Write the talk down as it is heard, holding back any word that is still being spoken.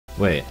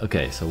Wait,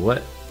 okay, so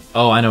what?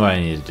 Oh, I know what I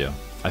need to do.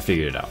 I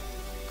figured it out.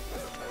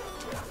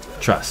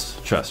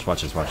 Trust, trust.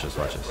 Watch this, watch this,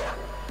 watch this.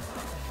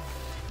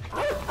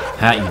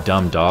 Hat, you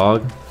dumb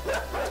dog.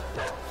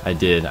 I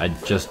did. I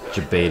just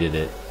baited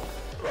it.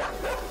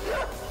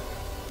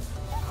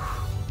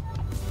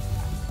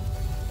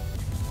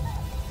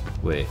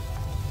 Wait.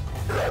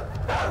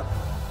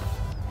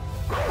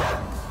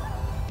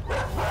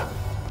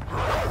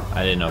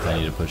 I didn't know if I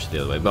need to push it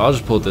the other way, but I'll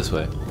just pull it this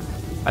way.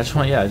 I just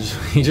want, yeah,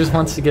 he just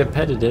wants to get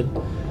petted.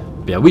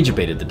 But yeah, we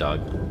baited the dog.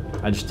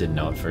 I just didn't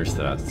know at first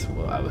that that's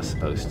what I was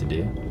supposed to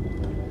do.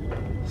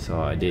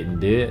 So I didn't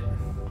do it.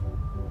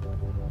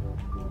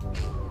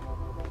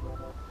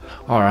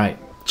 Alright,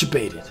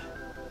 baited.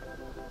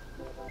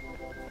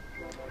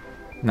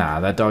 Nah,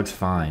 that dog's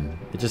fine.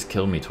 It just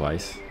killed me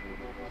twice.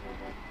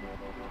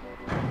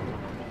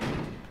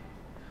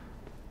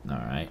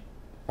 Alright.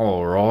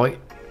 Alright.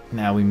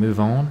 Now we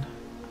move on.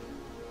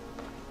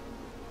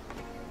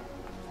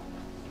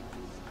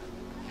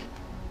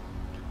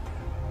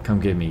 Come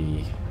get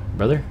me,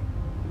 brother.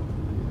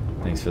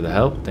 Thanks for the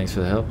help. Thanks for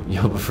the help.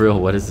 Yo, but for real,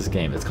 what is this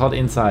game? It's called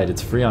Inside.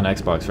 It's free on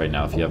Xbox right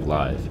now if you have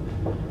Live.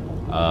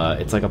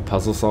 It's like a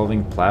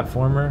puzzle-solving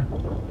platformer.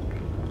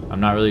 I'm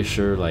not really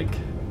sure, like,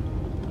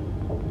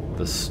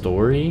 the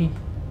story.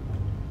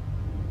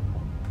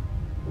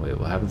 Wait,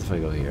 what happens if I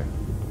go here?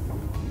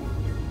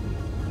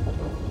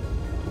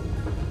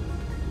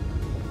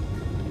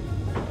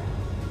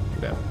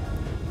 Okay,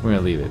 we're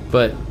gonna leave it.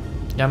 But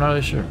yeah, I'm not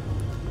really sure.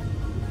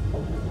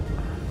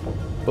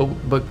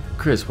 But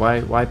Chris,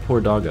 why poor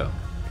doggo?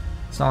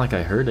 It's not like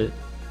I heard it.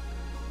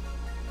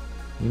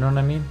 You know what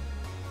I mean?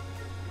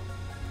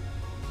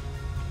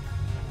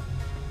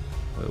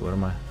 Wait, what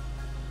am I?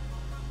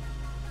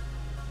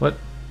 What?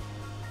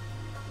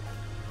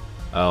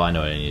 Oh, I know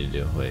what I need to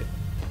do. Wait.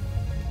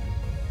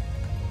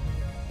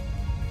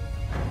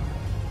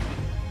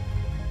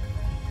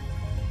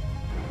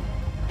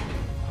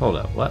 Hold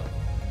up, what?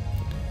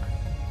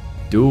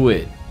 Do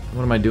it.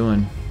 What am I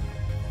doing?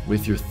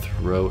 With your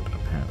throat,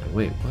 apparently.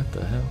 Wait, what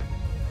the hell?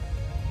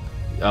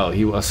 Oh,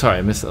 he was. Sorry,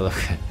 I missed it.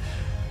 Okay.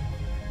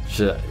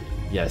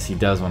 Yes, he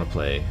does want to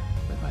play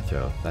with my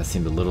throat. That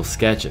seemed a little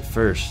sketch at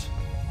first.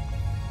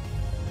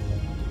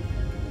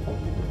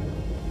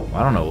 Well,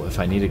 I don't know if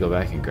I need to go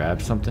back and grab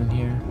something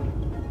here.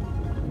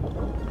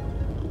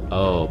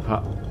 Oh,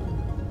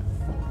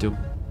 do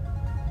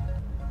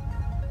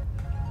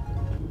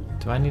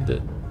I need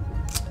to?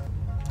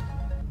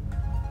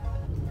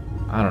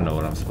 I don't know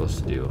what I'm supposed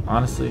to do.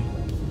 Honestly,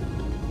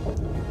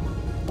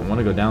 I want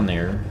to go down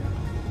there.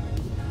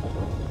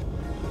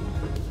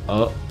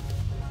 Oh.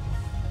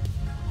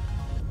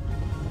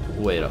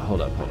 Wait,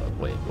 hold up.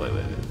 Wait,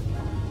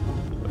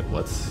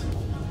 what's...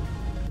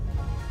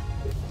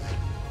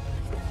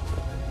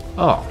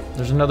 Oh,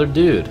 there's another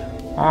dude.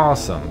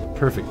 Awesome.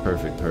 Perfect.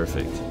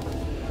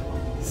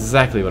 It's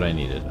exactly what I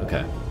needed.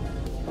 Okay.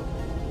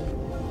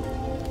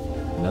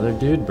 Another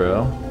dude,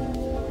 bro.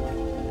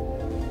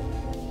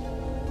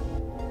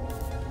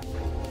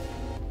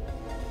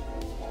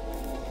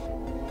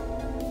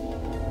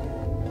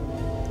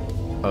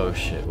 Oh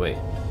shit, wait.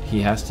 He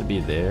has to be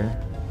there?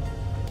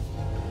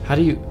 How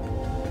do you...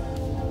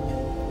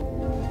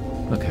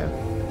 Okay.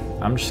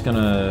 I'm just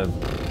gonna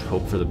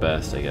hope for the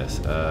best, I guess.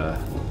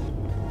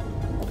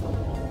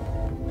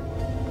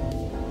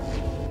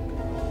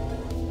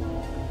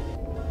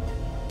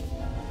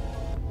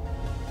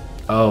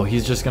 Oh,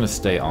 he's just gonna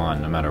stay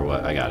on no matter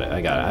what. I got it.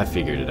 I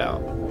figured it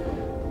out.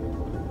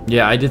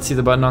 Yeah, I did see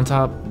the button on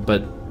top,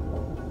 but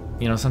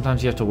you know,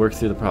 sometimes you have to work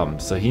through the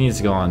problems. So he needs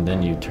to go on,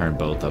 then you turn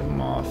both of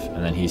them off,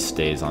 and then he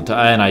stays on top.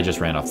 And I just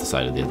ran off the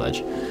side of the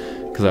ledge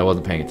because I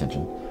wasn't paying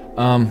attention.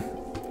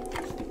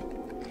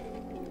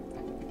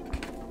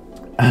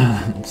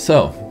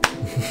 So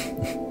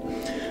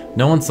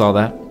no one saw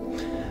that.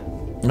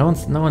 No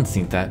one's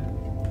seen that.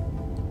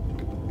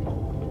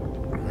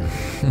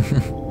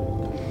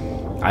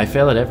 I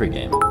fail at every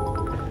game.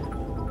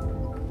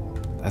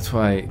 That's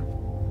why.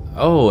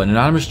 Oh, an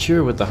anonymous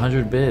cheer with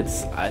 100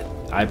 bits.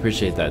 I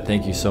appreciate that.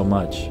 Thank you so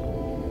much.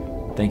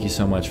 Thank you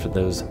so much for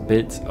those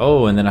bits.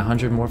 Oh, and then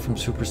 100 more from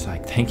Super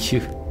Psych. Thank you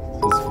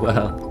as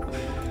well.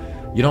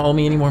 You don't owe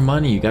me any more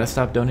money. You gotta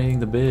stop donating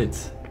the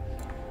bits.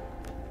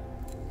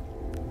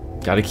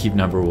 Gotta keep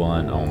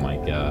 #1. Oh my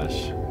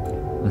gosh.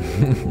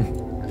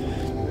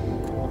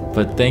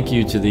 But thank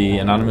you to the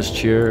anonymous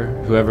cheer,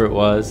 whoever it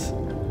was,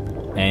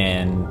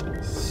 and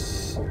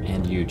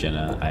you,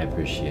 Jenna. I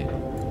appreciate it.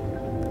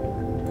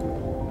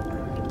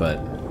 But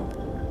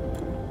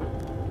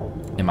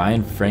am I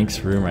in Frank's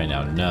room right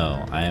now?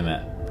 No, I am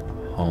at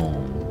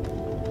home.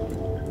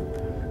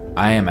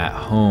 I am at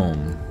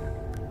home.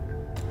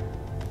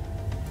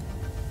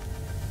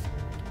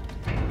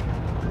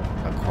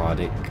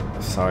 Aquatic.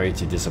 Sorry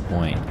to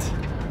disappoint.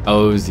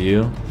 Oh, it was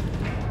you?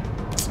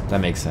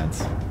 That makes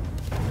sense.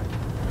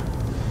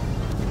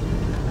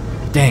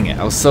 Dang it,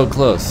 I was so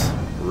close.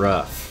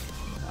 Rough.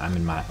 I'm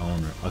in my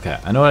own room. Okay,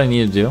 I know what I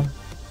need to do.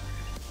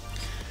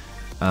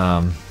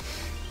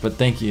 But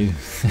thank you.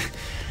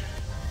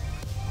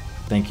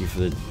 Thank you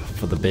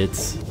for the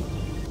bits.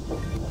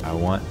 I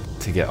want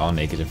to get all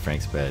naked in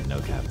Frank's bed, no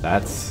cap.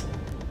 That's...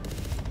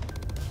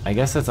 I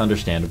guess that's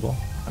understandable.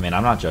 I mean,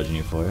 I'm not judging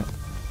you for it.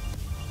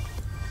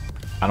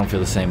 I don't feel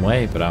the same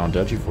way, but I don't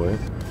judge you for it.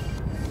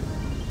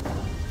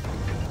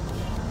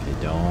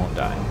 Okay, don't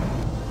die.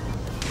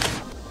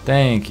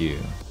 Thank you.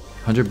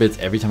 100 bits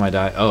every time I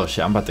die. Oh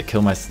shit, I'm about to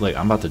kill myself. Like,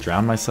 I'm about to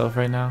drown myself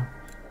right now.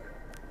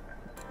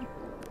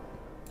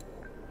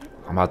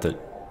 I'm about to...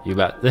 You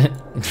about...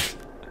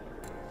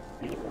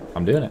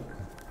 I'm doing it.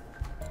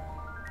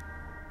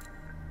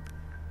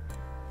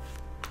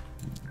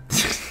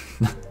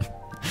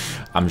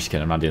 I'm just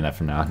kidding. I'm not doing that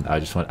from now on. I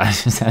just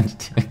had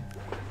to do it.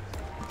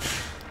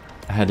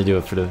 I had to do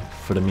it for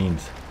the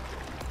memes.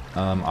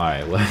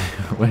 Alright,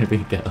 where did we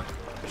go?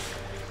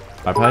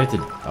 I probably have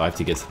to... Oh, I have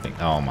to get something.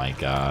 Oh my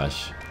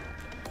gosh.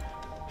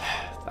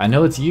 I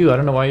know it's you. I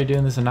don't know why you're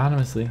doing this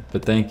anonymously,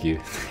 but thank you.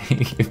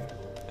 Thank you.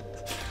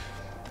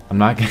 I'm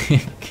not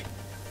gonna...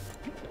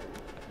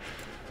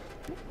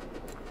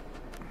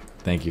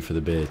 Thank you for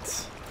the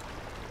bits.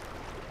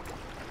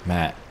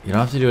 Matt, you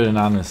don't have to do it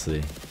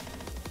anonymously,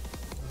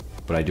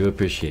 but I do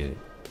appreciate it.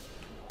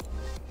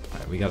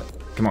 Alright, we got it.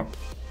 Come on.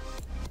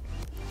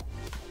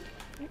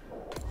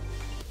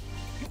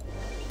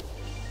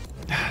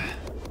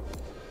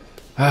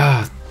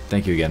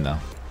 Thank you again, though.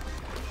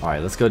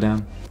 Alright, let's go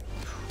down.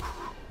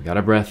 We got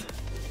our breath.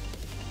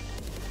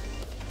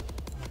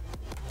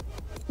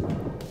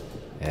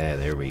 Yeah,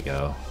 there we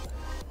go.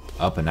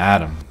 Up and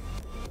at 'em.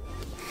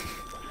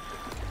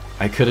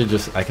 I could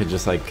just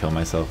like kill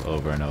myself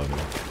over and over.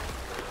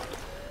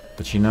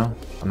 But you know,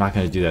 I'm not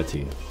gonna do that to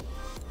you.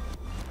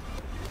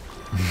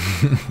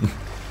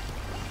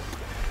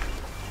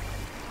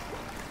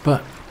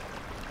 But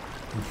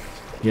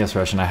yes,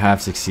 Russian, I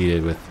have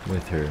succeeded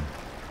with her.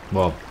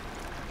 Well,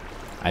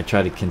 I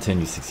try to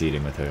continue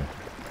succeeding with her.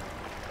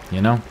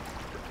 You know?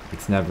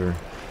 It's never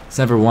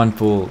one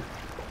full...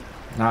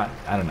 I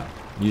don't know.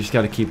 You just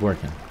gotta keep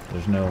working.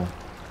 There's no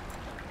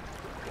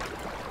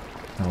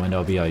end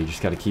all be all. You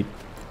just gotta keep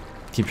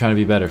trying to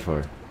be better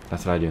for her.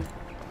 That's what I do.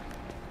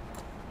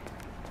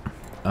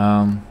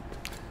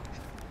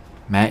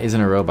 Matt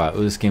isn't a robot.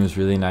 Oh, this game is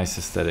really nice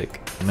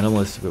aesthetic.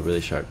 Minimalistic but really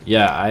sharp.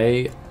 Yeah,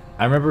 I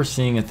remember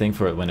seeing a thing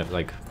for it when it,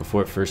 like,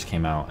 before it first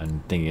came out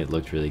and thinking it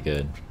looked really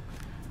good.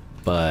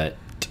 But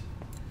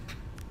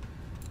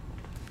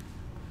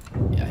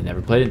yeah, I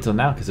never played it until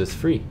now because it's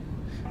free.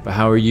 But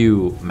how are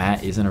you?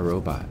 Matt isn't a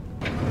robot.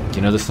 Do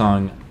you know the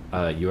song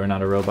You Are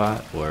Not a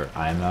Robot or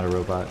I Am Not a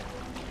Robot?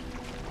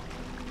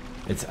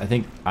 I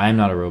think I Am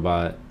Not a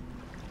Robot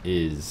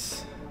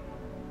is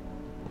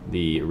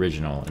the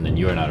original, and then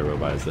You Are Not a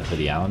Robot is the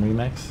Hoodie Allen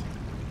remix.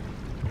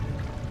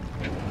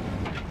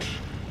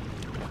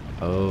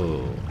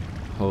 Oh,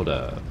 hold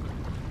up.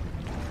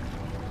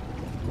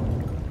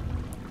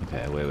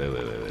 Okay, wait.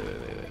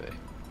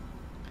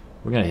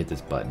 We're gonna hit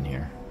this button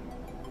here.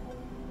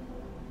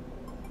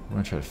 We're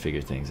gonna try to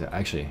figure things out.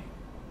 Actually,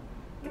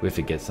 we have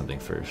to get something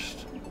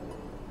first.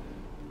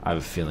 I have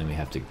a feeling we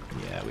have to...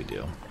 Yeah, we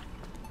do.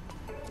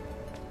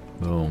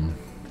 Boom.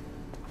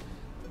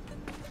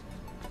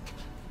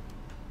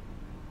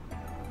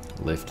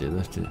 Lift it.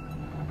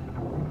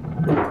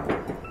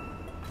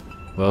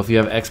 Well, if you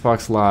have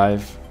Xbox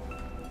Live...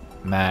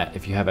 Matt,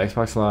 if you have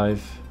Xbox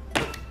Live...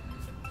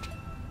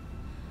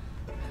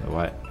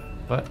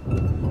 What?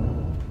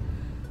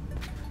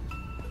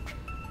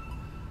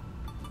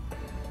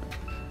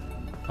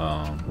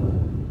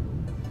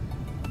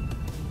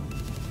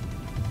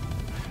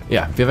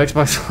 Yeah, if you have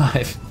Xbox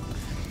Live,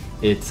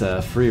 it's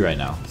free right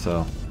now.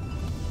 So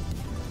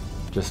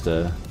just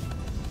a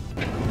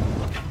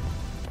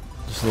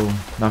little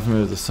not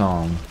familiar with the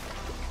song.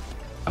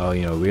 Oh,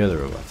 you know, We Are the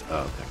Robots.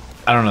 Oh, okay.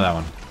 I don't know that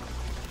one.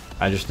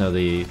 I just know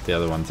the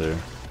other ones are.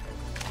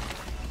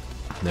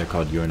 They're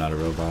called You Are Not a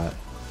Robot.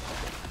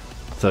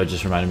 So it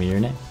just reminded me of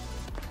your name.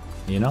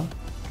 You know?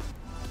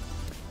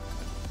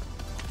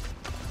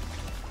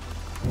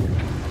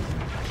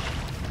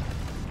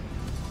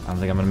 I don't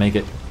think I'm gonna make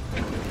it.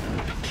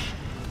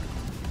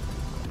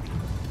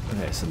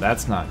 Okay, so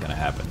that's not gonna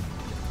happen.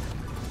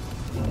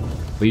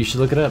 But you should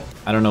look it up.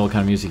 I don't know what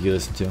kind of music you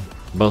listen to.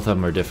 Both of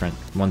them are different.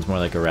 One's more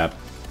like a rap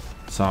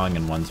song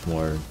and one's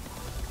more...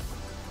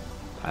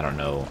 I don't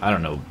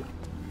know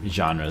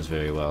genres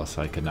very well,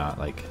 so I could not,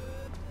 like...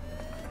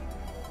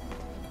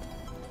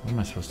 What am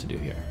I supposed to do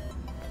here?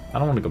 I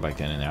don't want to go back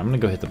down in there. I'm gonna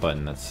go hit the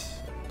button that's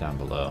down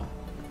below.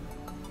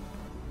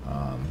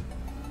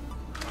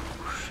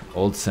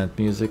 Old synth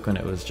music when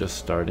it was just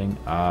starting.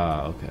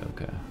 Ah,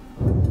 okay.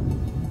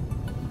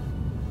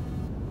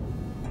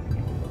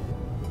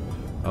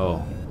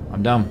 Oh,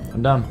 I'm dumb.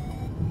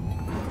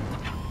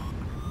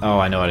 Oh,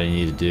 I know what I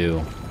need to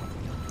do.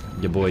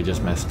 Your boy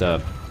just messed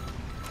up.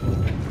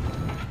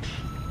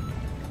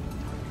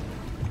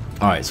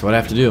 Alright, so what I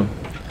have to do,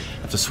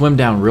 I have to swim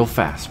down real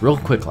fast, real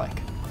quick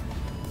like.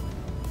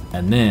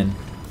 And then,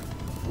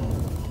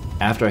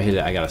 after I hit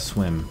it, I gotta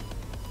swim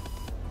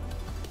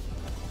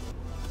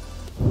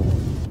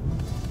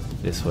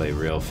this way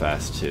real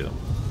fast too.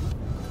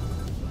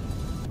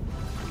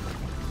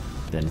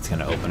 Then it's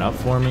gonna open up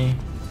for me.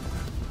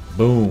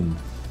 Boom.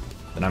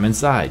 Then I'm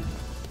inside.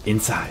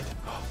 Inside.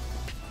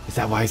 Is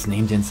that why it's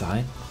named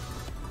Inside?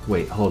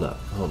 Wait, hold up.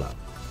 Hold up.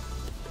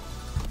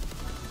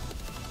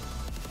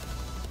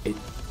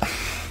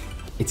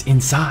 It's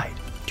inside.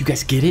 Do you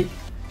guys get it? Do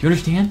you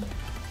understand?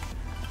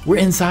 We're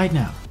inside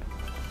now.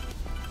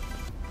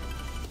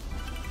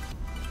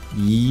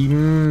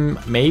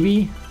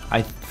 Maybe?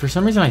 For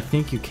some reason I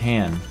think you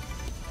can.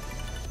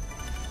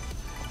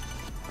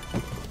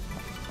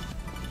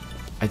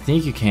 I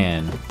think you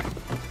can.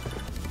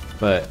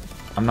 But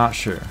I'm not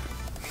sure.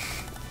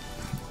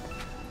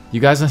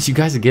 You guys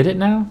get it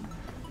now?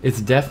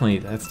 That's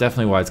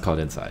definitely why it's called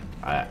Inside.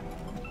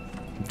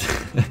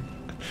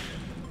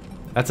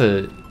 That's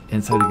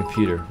inside the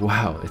computer.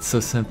 Wow, it's so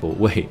simple.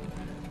 Wait.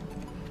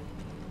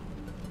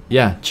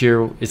 Yeah,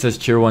 it says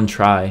cheer 1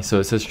 try, so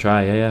it says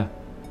try. Yeah.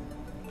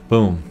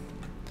 Boom.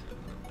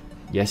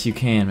 Yes, you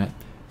can, Matt.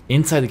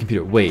 Inside the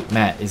computer. Wait,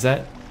 Matt, is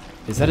that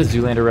a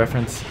Zoolander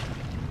reference?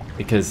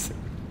 Because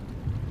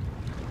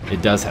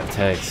it does have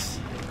text.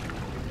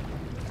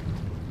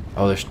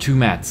 Oh, there's 2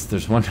 Matts.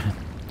 There's one.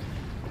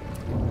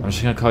 I'm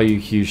just gonna call you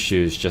Hughes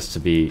Shoes just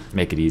to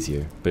make it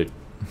easier. But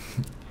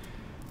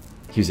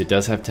Hughes, it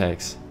does have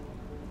text.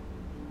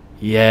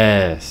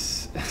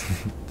 Yes.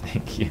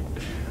 Thank you.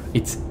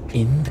 It's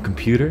in the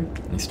computer.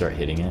 And you start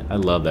hitting it. I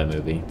love that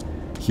movie.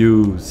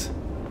 Hughes.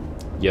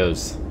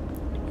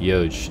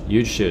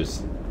 Huge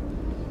shoes.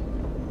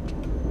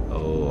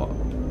 Oh,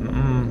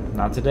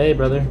 not today,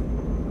 brother.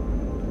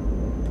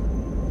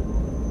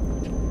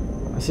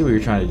 I see what you're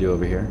trying to do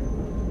over here.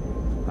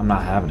 I'm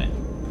not having it.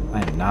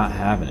 I am not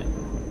having it.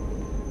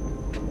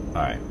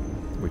 Alright,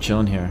 we're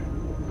chilling here.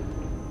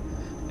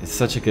 It's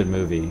such a good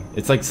movie.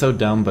 It's like so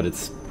dumb, but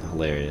it's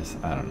hilarious.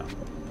 I don't know.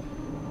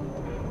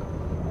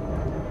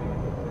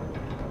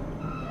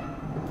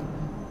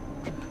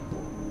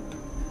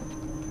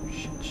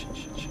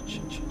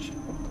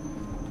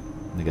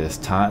 Look at this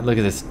time. Look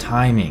at this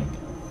timing.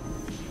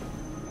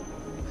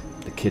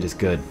 The kid is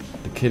good.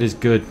 The kid is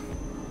good.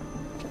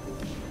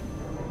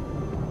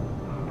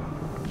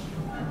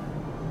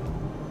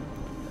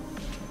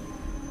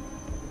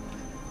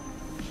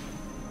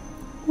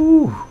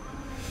 Woo.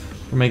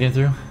 We're making it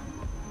through.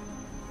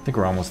 I think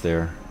we're almost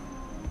there.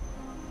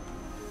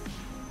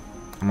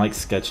 I'm like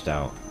sketched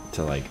out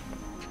to like.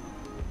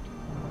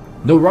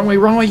 No, wrong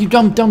way, you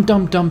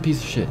dumb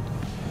piece of shit.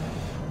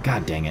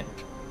 God dang it.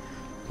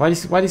 Why do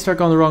you start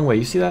going the wrong way?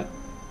 You see that?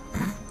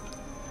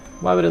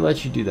 Why would it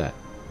let you do that?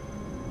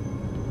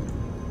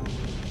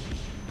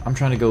 I'm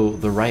trying to go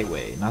the right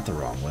way, not the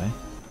wrong way.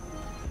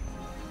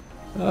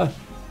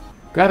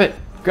 Grab it!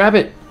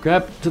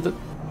 Grab to the...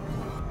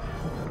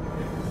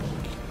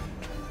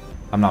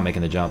 I'm not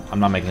making the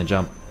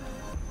jump.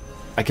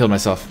 I killed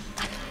myself.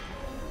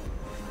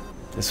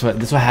 This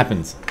is what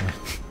happens.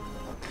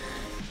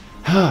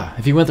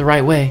 If you went the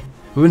right way,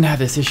 we wouldn't have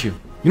this issue.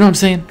 You know what I'm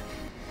saying?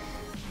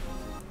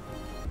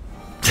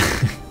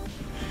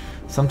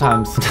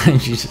 Sometimes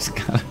you just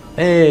gotta...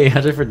 Hey,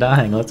 100 for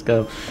dying, let's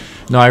go.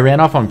 No, I ran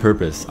off on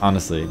purpose,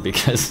 honestly,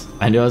 because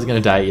I knew I was gonna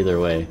die either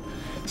way.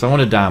 So I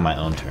want to die on my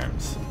own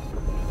terms.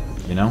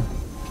 You know?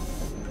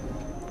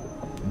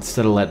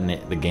 Instead of letting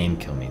the game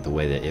kill me the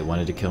way that it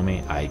wanted to kill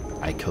me, I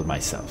killed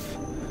myself.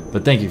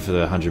 But thank you for the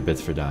 100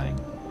 bits for dying.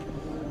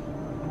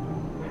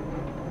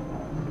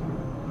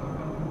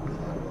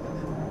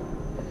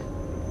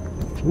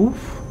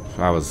 Oof.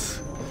 That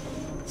was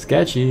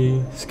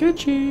sketchy.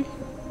 Sketchy.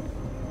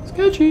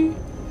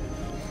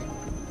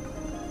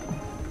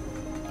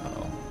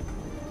 Uh-oh.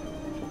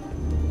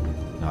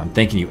 No, I'm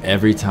thanking you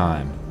every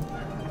time.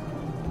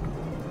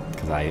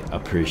 Because I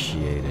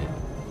appreciate it.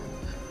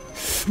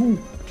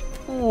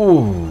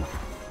 Ooh.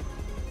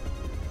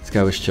 This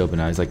guy was chill, but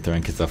now he's like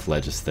throwing kids off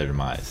ledges to their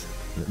demise.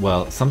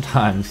 Well,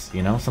 sometimes,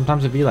 you know,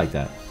 sometimes it'd be like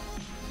that.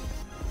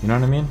 You know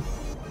what I mean?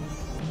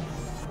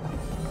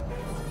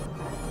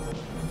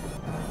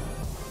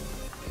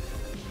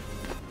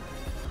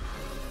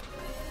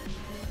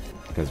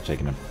 Guys are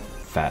taking a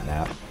fat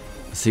nap.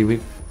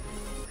 Seaweed?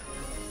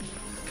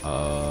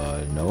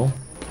 No.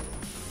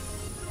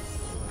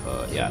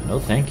 Yeah, no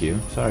thank you.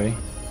 Sorry.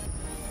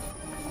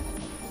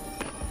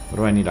 What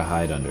do I need to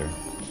hide under?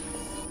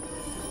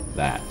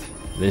 That.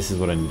 This is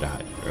what I need to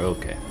hide under.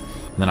 Okay.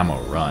 And then I'm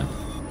gonna run.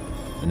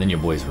 And then your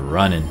boy's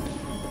running.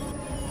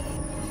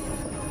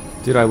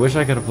 Dude, I wish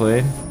I could have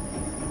played.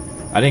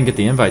 I didn't get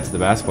the invite to the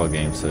basketball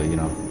game, so, you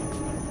know.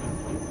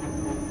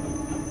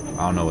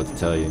 I don't know what to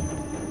tell you.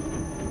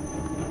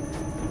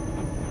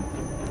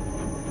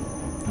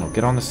 No,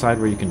 get on the side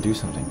where you can do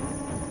something.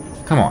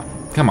 Come on.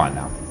 Come on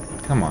now.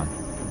 Come on.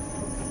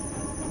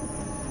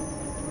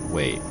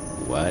 Wait,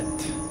 what?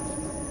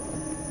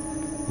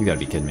 You gotta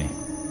be kidding me.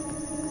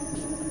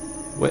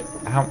 What?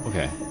 How?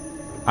 Okay.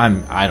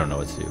 I don't know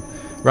what to do.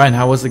 Ryan,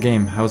 how was the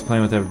game? How was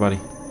playing with everybody?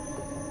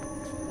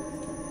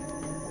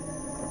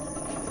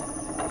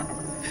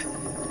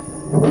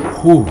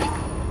 Whew.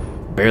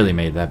 Barely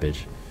made that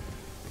bitch.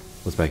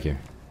 What's back here?